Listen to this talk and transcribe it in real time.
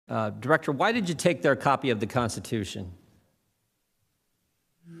Director, why did you take their copy of the Constitution?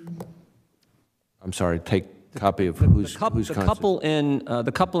 I'm sorry, take copy of whose the couple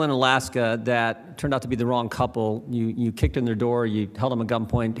in Alaska that turned out to be the wrong couple. You kicked in their door, you held them at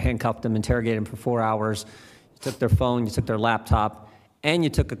gunpoint, handcuffed them, interrogated them for 4 hours. You took their phone, you took their laptop, and you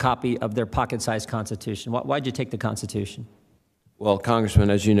took a copy of their pocket-sized Constitution. Why'd you take the Constitution? Well,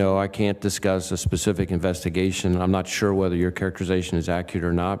 Congressman, as you know, I can't discuss a specific investigation. I'm not sure whether your characterization is accurate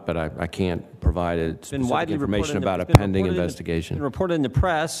or not, but I can't provide specific information about a pending investigation. It's been reported in the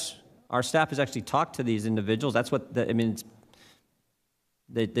press. Our staff has actually talked to these individuals. That's what I mean.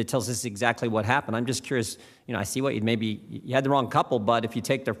 They tells us exactly what happened. I'm just curious. You know, I see what you had the wrong couple, but if you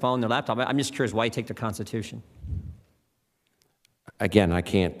take their phone, their laptop, I'm just curious why you take their Constitution. Again, I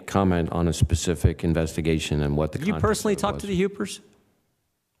can't comment on a specific investigation and what the context was. Have you personally talked to the Hoopers?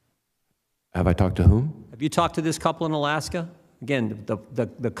 Have I talked to whom? Have you talked to this couple in Alaska? Again,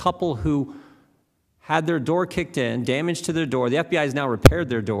 the couple who had their door kicked in, damage to their door. The FBI has now repaired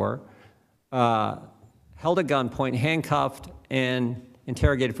their door, held at gunpoint, handcuffed, and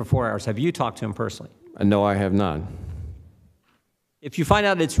interrogated for 4 hours. Have you talked to him personally? No, I have not. If you find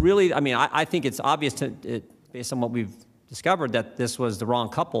out it's really, I mean, I think it's obvious based on what we've discovered that this was the wrong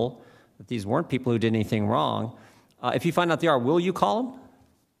couple, that these weren't people who did anything wrong. If you find out they are, will you call them?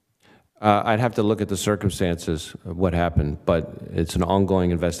 I'd have to look at the circumstances of what happened, but it's an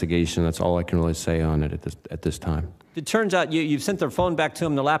ongoing investigation. That's all I can really say on it at this time. If it turns out you've sent their phone back to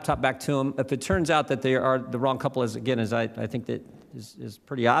them, their laptop back to them, if it turns out that they are the wrong couple, as I think that is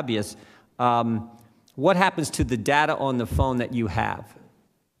pretty obvious, what happens to the data on the phone that you have?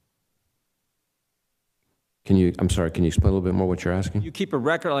 I'm sorry, can you explain a little bit more what you're asking? You keep a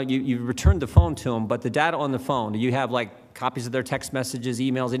record, like you returned the phone to them, but the data on the phone, do you have like copies of their text messages,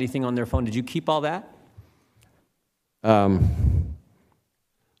 emails, anything on their phone? Did you keep all that? Well,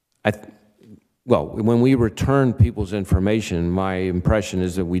 when we return people's information, my impression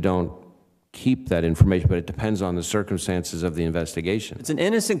is that we don't keep that information, but it depends on the circumstances of the investigation. It's an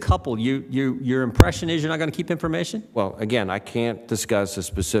innocent couple. Your impression is you're not going to keep information? Well, again, I can't discuss a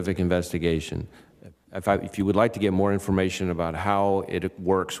specific investigation. If you would like to get more information about how it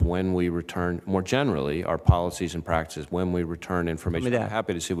works when we return, more generally, our policies and practices when we return information, I'm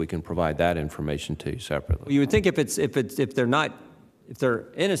happy to see if we can provide that information to you separately. Well, you would think if they're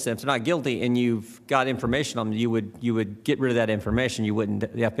innocent, if they're not guilty, and you've got information on them, you would get rid of that information. The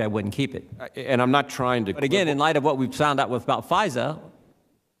FBI wouldn't keep it. And I'm not trying to. But again, in light of what we've found out about FISA,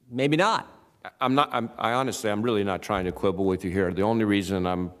 maybe not. I'm really not trying to quibble with you here. The only reason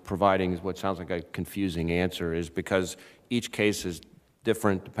I'm providing what sounds like a confusing answer is because each case is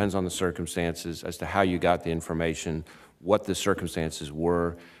different, depends on the circumstances as to how you got the information, what the circumstances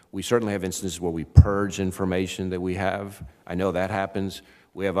were. We certainly have instances where we purge information that we have. I know that happens.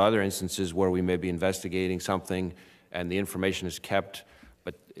 We have other instances where we may be investigating something and the information is kept.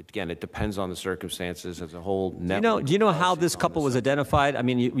 But again, it depends on the circumstances as a whole. Do you know how this couple was identified? I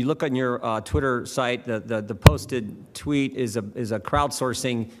mean, you look on your Twitter site. The posted tweet is a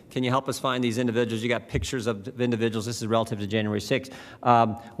crowdsourcing. Can you help us find these individuals? You got pictures of individuals. This is relative to January 6th.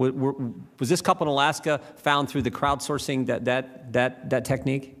 Was this couple in Alaska found through the crowdsourcing that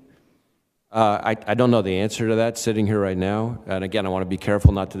technique? I don't know the answer to that sitting here right now. And again, I want to be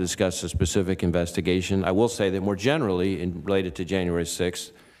careful not to discuss a specific investigation. I will say that more generally, related to January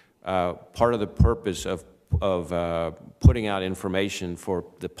 6th, part of the purpose of putting out information for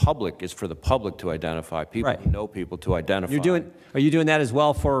the public is for the public to identify people, who know people to identify. Are you doing that as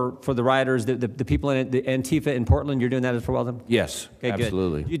well for the rioters, the people in the Antifa in Portland? You're doing that as well them? Yes, okay,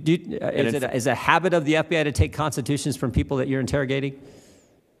 absolutely. Is it a habit of the FBI to take constitutions from people that you're interrogating?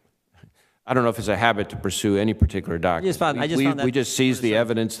 I don't know if it's a habit to pursue any particular document. We just seize the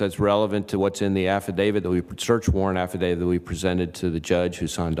evidence that's relevant to what's in the affidavit, search warrant affidavit that we presented to the judge who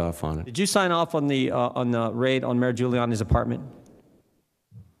signed off on it. Did you sign off on the raid on Mayor Giuliani's apartment?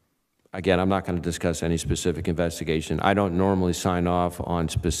 Again, I'm not going to discuss any specific investigation. I don't normally sign off on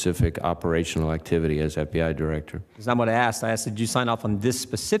specific operational activity as FBI director. That's not what I asked. I asked, did you sign off on this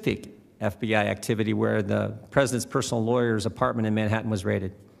specific FBI activity where the president's personal lawyer's apartment in Manhattan was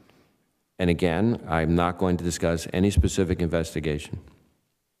raided? And again, I'm not going to discuss any specific investigation.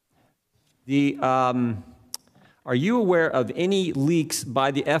 Are you aware of any leaks by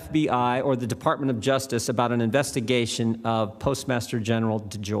the FBI or the Department of Justice about an investigation of Postmaster General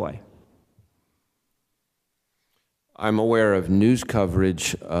DeJoy? I'm aware of news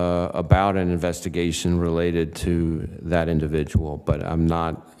coverage about an investigation related to that individual, but I'm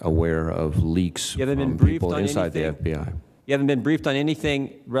not aware of leaks from people inside the FBI. You haven't been briefed on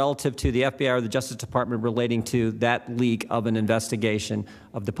anything relative to the FBI or the Justice Department relating to that leak of an investigation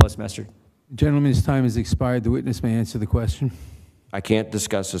of the postmaster. Gentleman's time has expired. The witness may answer the question. I can't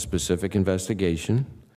discuss a specific investigation.